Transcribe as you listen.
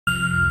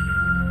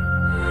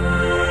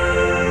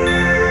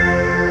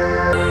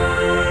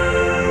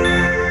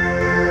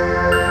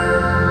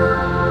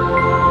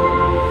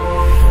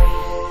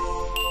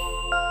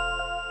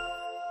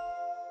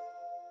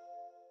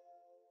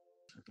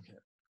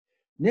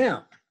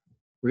Now,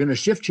 we're going to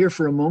shift here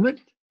for a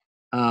moment.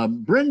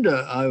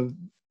 Brenda,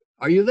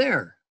 are you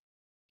there?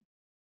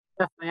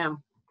 Yes,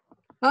 ma'am.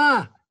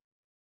 Ah,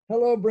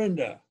 hello,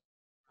 Brenda.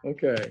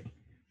 Okay.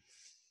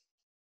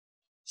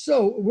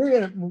 So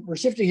we're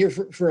shifting here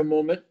for a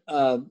moment.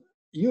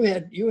 You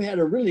had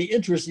a really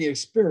interesting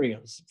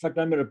experience. In fact,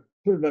 I'm going to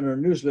put it on our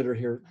newsletter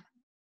here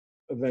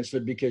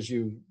eventually because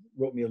you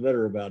wrote me a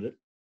letter about it.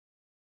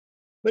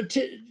 But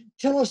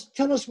tell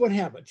us what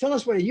happened. Tell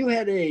us what you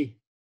had a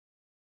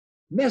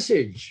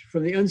message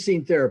from the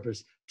unseen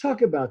therapist.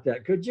 Talk about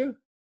that, could you?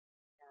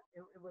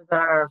 It was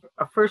our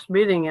first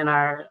meeting in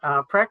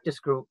our practice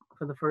group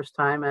for the first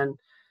time, and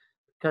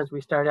because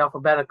we started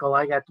alphabetical,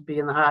 I got to be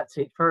in the hot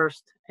seat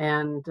first,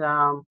 and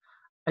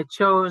I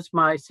chose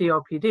my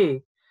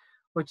COPD,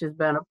 which has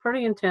been a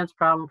pretty intense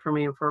problem for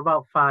me for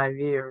about 5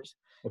 years.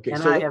 Okay,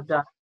 and so I have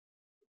done.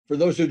 For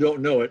those who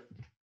don't know it,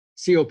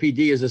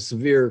 COPD is a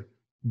severe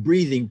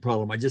breathing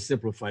problem. I just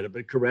simplified it,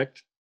 but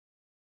correct?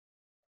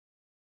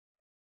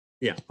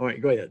 Yeah, all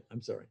right, go ahead.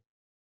 I'm sorry.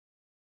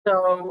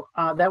 So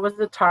that was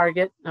the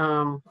target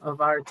of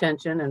our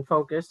attention and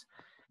focus.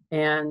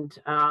 And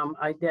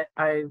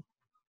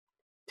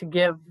to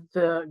give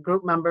the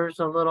group members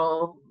a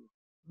little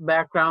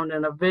background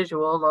and a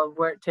visual of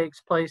where it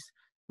takes place,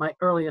 my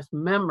earliest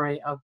memory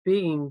of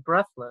being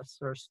breathless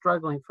or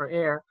struggling for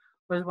air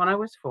was when I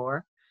was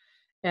 4.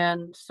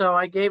 And so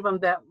I gave them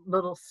that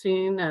little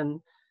scene,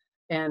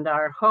 and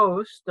our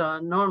host,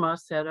 Norma,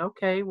 said,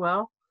 okay,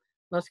 well,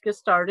 let's get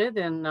started,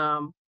 and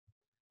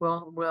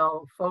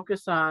we'll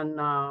focus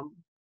on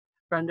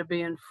Brenda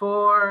being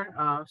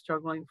 4,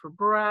 struggling for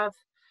breath,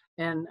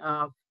 and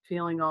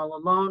feeling all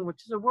alone,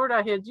 which is a word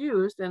I had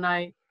used, and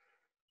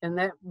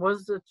that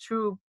was a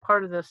true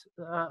part of this,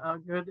 a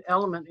good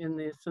element in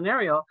the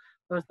scenario.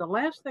 It was the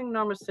last thing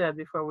Norma said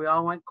before we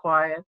all went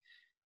quiet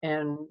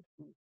and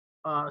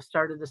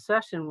started the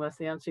session with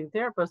the unseen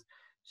therapist.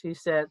 She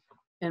said,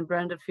 and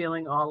Brenda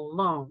feeling all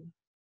alone.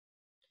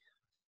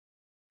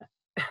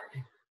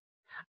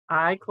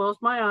 I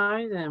closed my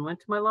eyes and went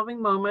to my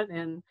loving moment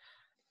and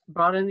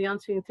brought in the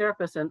unseen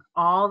therapist, and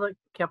all that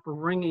kept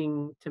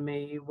ringing to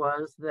me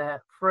was that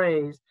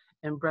phrase,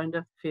 and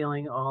Brenda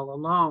feeling all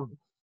alone.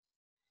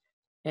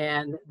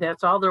 And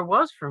that's all there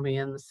was for me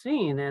in the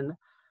scene.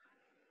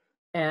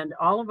 And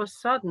all of a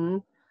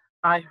sudden,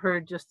 I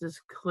heard, just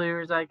as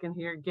clear as I can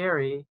hear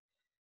Gary,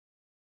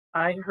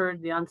 I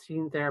heard the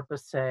unseen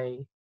therapist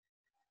say,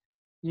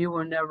 you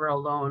were never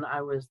alone,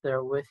 I was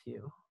there with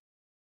you.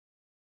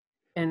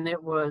 And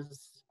it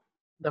was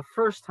the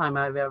first time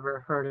I've ever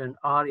heard an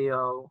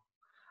audio.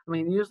 I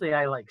mean, usually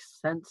I like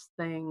sense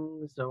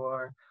things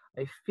or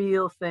I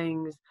feel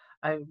things.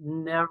 I've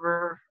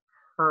never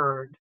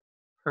heard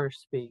her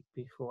speak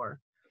before.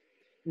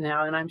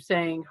 Now, and I'm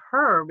saying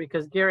her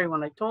because Gary,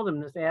 when I told him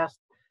this, asked,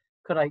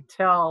 could I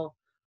tell,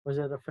 was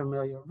it a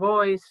familiar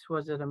voice?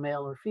 Was it a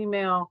male or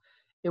female?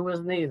 It was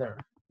neither.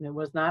 It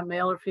was not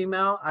male or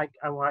female. I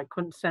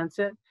couldn't sense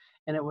it.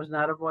 And it was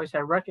not a voice I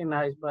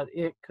recognized, but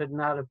it could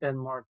not have been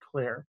more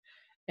clear.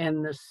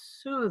 And the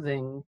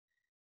soothing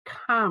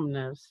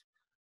calmness,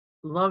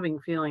 loving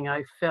feeling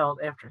I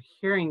felt after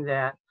hearing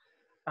that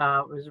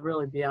was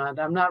really beyond.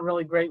 I'm not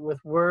really great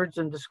with words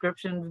and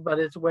descriptions, but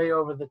it's way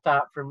over the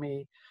top for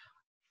me.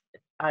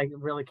 I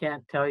really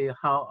can't tell you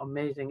how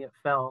amazing it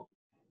felt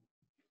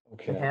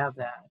to have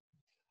that.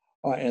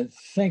 And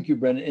thank you,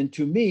 Brendan. And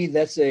to me,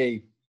 that's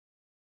a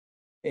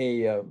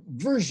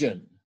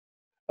version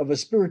of a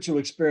spiritual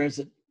experience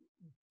that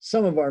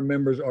some of our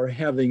members are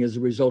having as a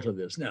result of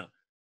this. Now,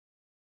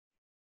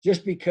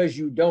 just because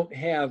you don't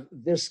have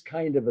this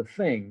kind of a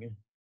thing,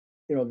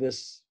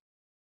 this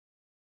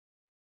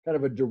kind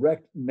of a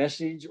direct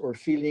message or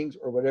feelings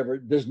or whatever,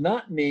 does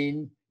not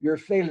mean you're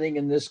failing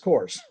in this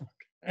course.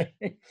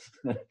 Okay?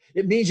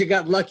 It means you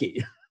got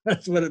lucky.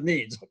 That's what it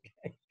means.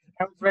 Okay?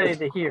 I was ready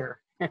to hear.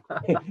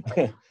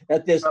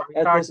 at this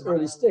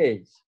early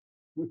stage.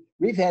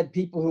 We've had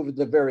people who, at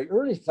the very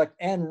early, in fact,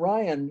 Anne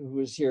Ryan, who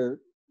was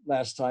here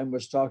last time,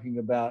 was talking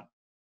about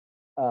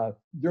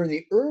during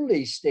the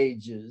early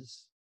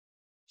stages,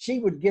 she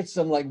would get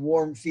some like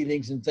warm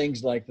feelings and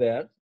things like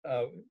that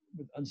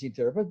with unseen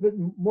therapists, but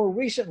more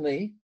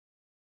recently,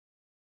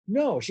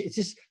 no, it's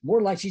just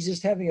more like she's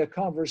just having a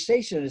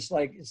conversation. It's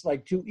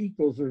like two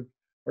equals are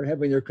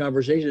having their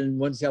conversation and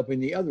one's helping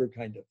the other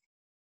kind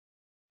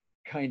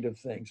of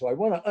thing. So I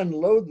want to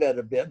unload that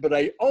a bit, but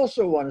I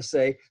also want to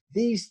say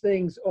these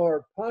things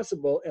are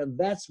possible, and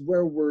that's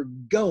where we're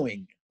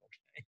going,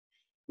 okay,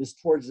 is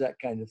towards that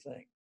kind of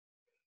thing.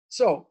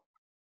 So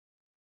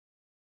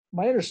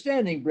my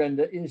understanding,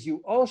 Brenda, is you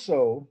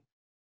also,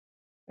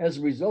 as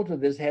a result of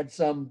this, had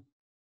some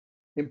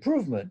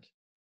improvement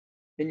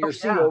in your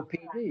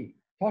COPD.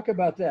 Talk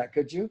about that,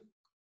 could you?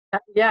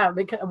 Yeah,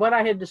 because what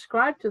I had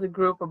described to the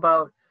group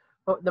about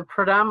the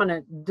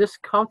predominant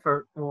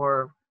discomfort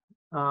or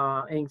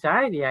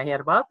anxiety I had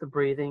about the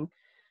breathing,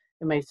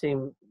 it may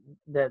seem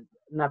that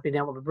not being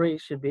able to breathe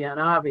should be an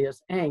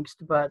obvious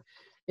angst, but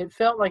it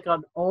felt like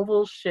an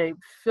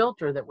oval-shaped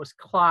filter that was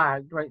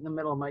clogged right in the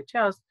middle of my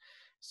chest.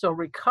 So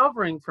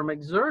recovering from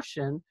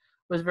exertion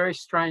was very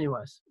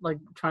strenuous, like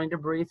trying to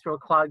breathe through a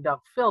clogged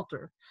up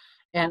filter.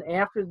 And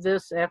after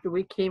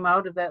we came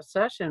out of that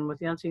session with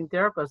the unseen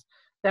therapist,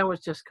 that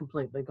was just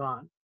completely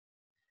gone.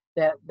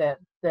 That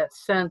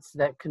sense,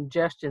 that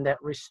congestion,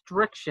 that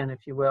restriction,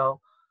 if you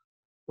will,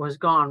 was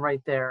gone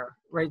right there,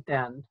 right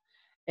then.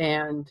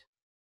 And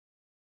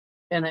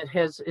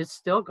it's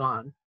still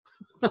gone.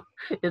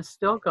 It's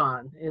still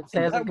gone. It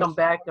And hasn't come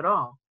back at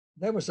all.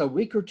 That was a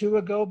week or two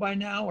ago by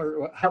now,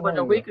 or how That was long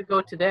a ago? week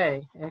ago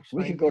today, We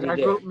actually. could go Our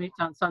today. group meets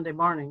on Sunday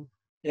morning.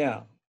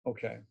 Yeah.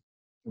 Okay.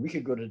 We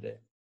could go today.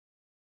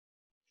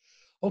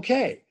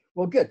 Okay.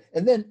 Well, good.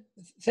 And then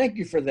thank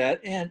you for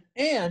that. And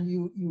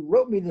you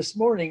wrote me this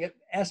morning,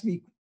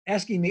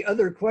 asking me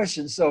other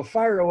questions. So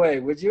fire away,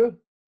 would you?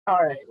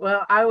 All right.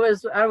 Well, I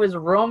was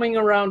roaming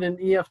around in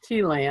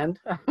EFT land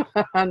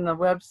on the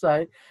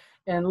website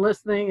and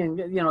listening, and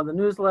the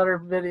newsletter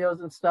videos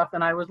and stuff.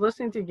 And I was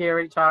listening to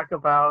Gary talk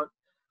about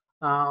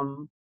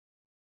how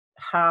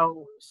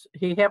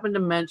he happened to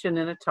mention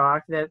in a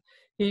talk that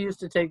he used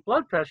to take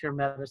blood pressure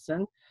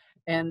medicine,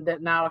 and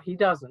that now he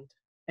doesn't.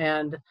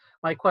 And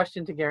my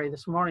question to Gary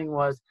this morning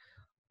was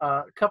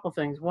a couple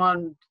things.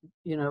 One,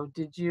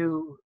 did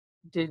you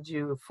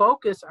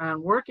focus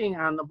on working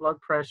on the blood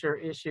pressure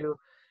issue?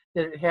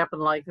 Did it happen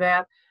like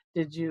that?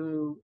 Did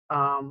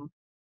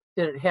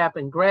it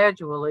happen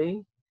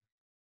gradually?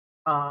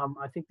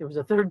 I think there was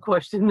a third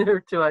question there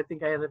too. I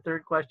think I had a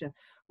third question,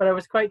 but I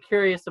was quite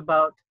curious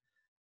about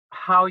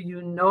how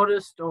you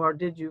noticed, or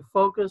did you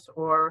focus,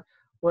 or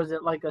was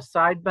it like a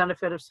side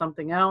benefit of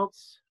something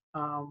else?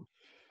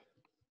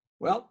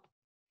 Well,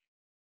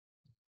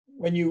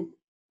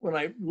 when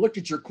I looked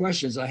at your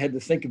questions, I had to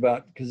think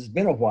about, because it's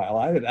been a while.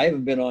 I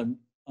haven't been on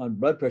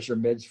blood pressure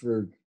meds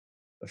for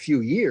a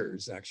few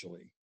years,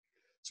 actually.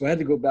 So I had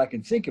to go back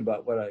and think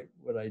about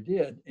what I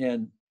did.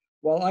 And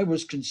while I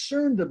was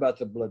concerned about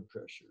the blood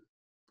pressure,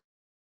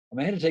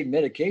 I had to take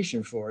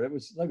medication for it. It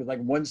was like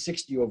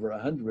 160 over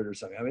 100 or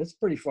something. It's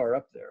pretty far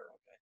up there.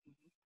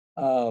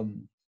 Okay.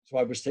 So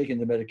I was taking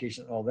the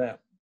medication and all that.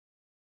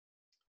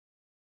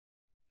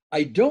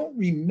 I don't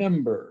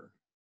remember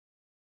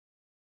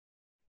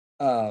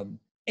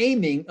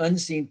aiming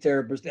unseen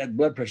therapists at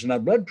blood pressure. Now,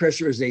 blood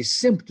pressure is a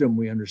symptom,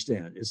 we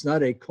understand. It's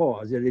not a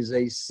cause. It is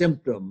a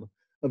symptom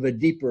of a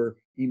deeper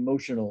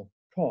emotional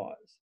cause.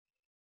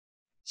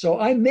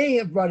 So I may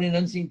have brought in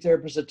unseen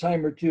therapists a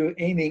time or two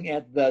aiming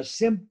at the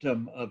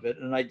symptom of it,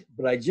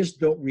 but I just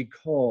don't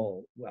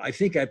recall. Well, I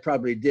think I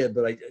probably did,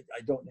 but I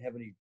don't have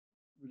any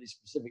really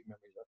specific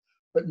memories of it.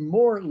 But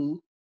more,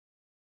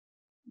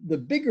 the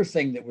bigger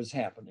thing that was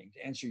happening,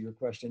 to answer your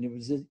question,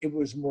 it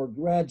was more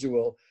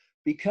gradual,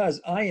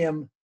 because I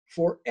am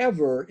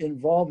forever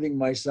involving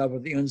myself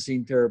with the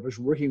unseen therapist,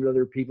 working with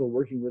other people,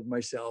 working with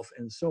myself,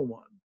 and so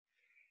on.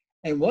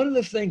 And one of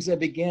the things I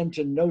began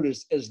to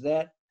notice as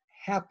that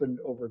happened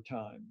over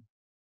time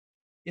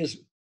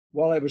is,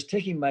 while I was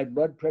taking my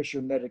blood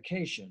pressure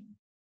medication,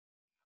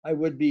 I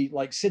would be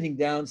like sitting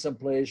down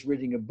someplace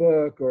reading a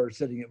book, or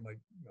sitting at my,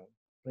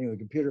 playing on the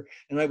computer,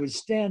 and I would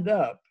stand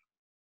up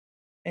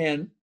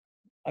and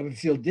I would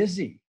feel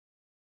dizzy.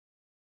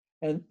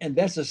 And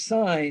that's a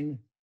sign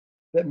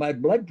that my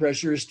blood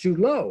pressure is too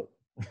low.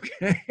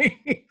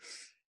 Okay.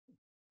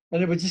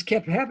 And it just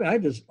kept happening. I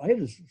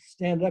had to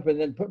stand up and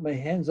then put my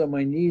hands on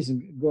my knees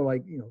and go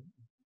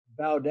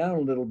bow down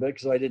a little bit,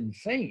 so I didn't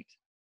faint.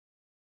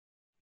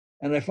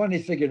 And I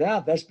finally figured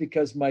out that's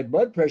because my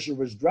blood pressure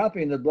was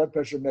dropping. The blood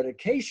pressure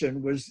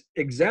medication was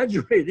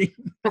exaggerating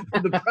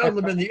the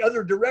problem in the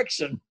other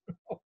direction.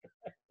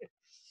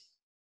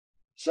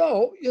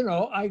 So,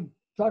 I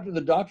talked to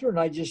the doctor, and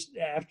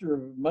after a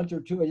month or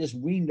two, I just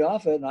weaned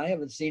off it, and I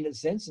haven't seen it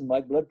since. And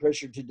my blood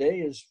pressure today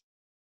is,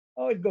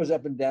 it goes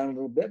up and down a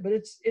little bit, but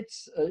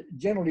it's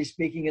generally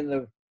speaking in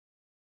the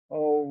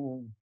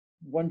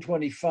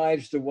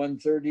 125s to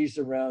 130s,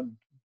 around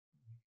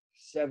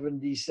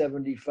 70,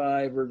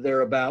 75 or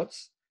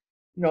thereabouts.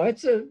 I'm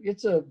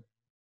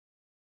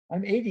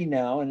 80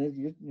 now,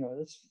 and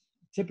it's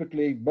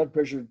typically blood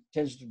pressure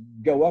tends to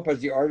go up as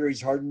the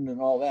arteries harden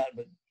and all that.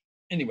 But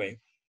anyway,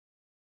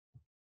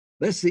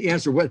 that's the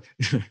answer.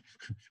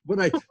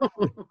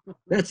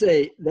 That's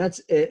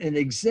an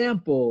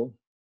example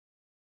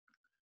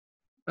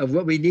of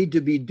what we need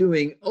to be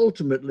doing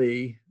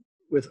ultimately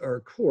with our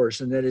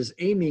course, and that is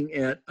aiming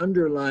at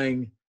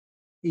underlying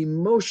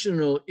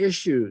emotional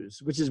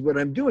issues, which is what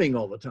I'm doing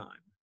all the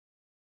time.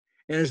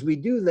 And as we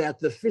do that,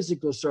 the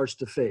physical starts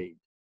to fade.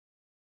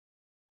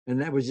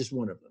 And that was just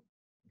one of them.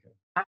 Okay.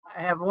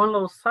 I have one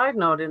little side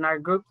note. In our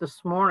group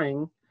this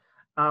morning,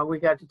 we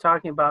got to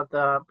talking about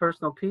the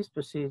personal peace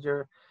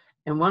procedure.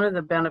 And one of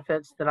the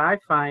benefits that I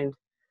find,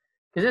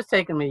 because it's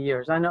taken me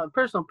years, I know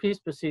personal peace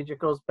procedure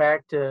goes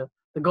back to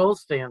the gold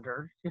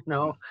standard,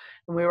 and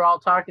we were all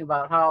talking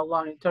about how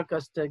long it took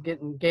us to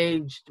get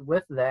engaged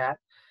with that.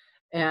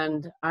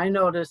 And I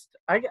noticed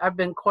I've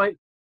been quite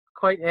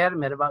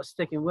adamant about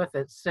sticking with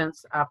it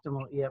since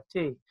Optimal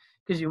EFT,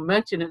 because you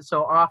mention it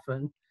so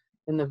often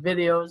in the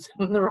videos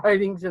and the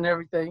writings and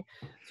everything.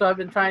 So I've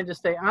been trying to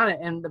stay on it.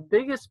 And the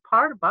biggest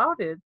part about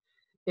it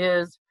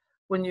is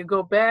when you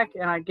go back,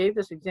 and I gave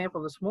this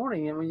example this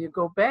morning, and when you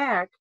go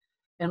back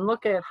and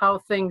look at how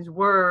things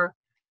were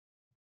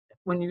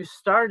when you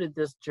started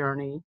this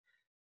journey,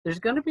 there's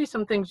going to be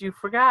some things you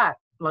forgot.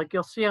 Like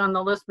you'll see on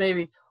the list,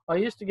 maybe, I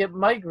used to get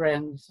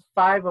migraines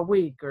 5 a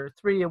week or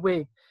 3 a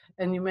week.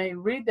 And you may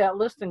read that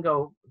list and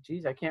go,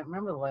 geez, I can't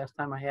remember the last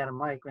time I had a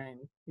migraine,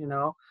 you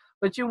know,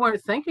 but you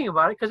weren't thinking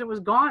about it because it was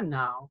gone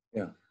now.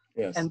 Yeah.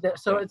 Yes. And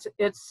so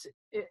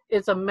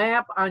it's a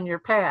map on your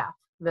path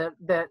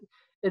that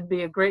it'd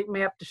be a great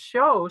map to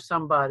show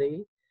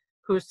somebody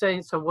who's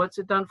saying, so what's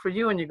it done for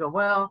you? And you go,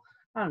 well,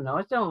 I don't know.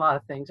 It's done a lot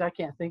of things. I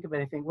can't think of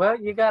anything. Well,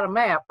 you got a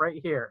map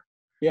right here.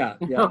 Yeah.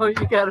 You know,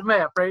 you got a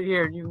map right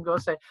here, and you can go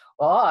say,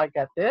 well, I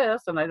got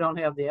this, and I don't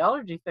have the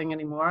allergy thing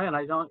anymore, and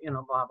I don't, you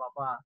know, blah, blah,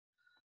 blah.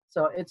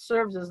 So it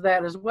serves as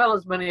that, as well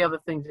as many other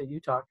things that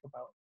you talked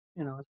about,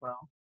 you know, as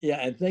well.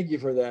 Yeah, and thank you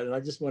for that. And I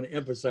just want to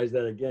emphasize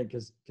that again,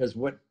 because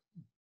what,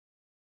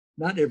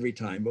 not every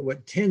time, but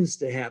what tends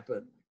to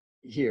happen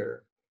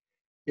here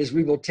is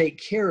we will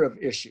take care of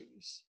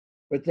issues,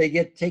 but they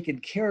get taken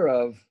care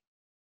of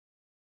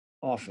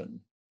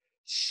often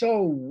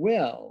so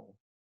well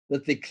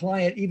that the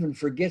client even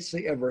forgets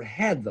they ever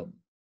had them,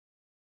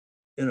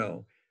 you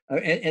know,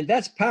 and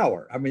that's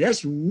power. I mean,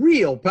 that's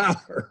real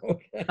power.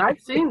 Okay? I've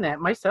seen that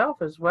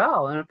myself as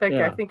well. And in fact,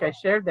 Yeah. I think I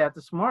shared that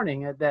this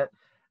morning, that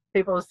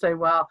people say,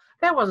 well,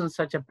 that wasn't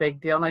such a big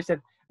deal. And I said,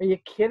 are you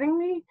kidding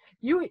me?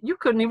 You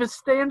couldn't even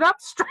stand up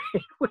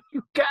straight when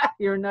you got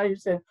here. Now you're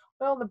saying,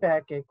 well, the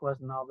backache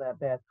wasn't all that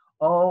bad.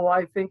 Oh,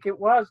 I think it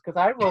was, because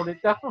I wrote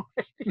it down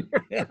right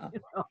here. Yeah. You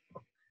know?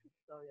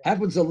 So, yeah.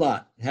 Happens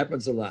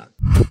a lot.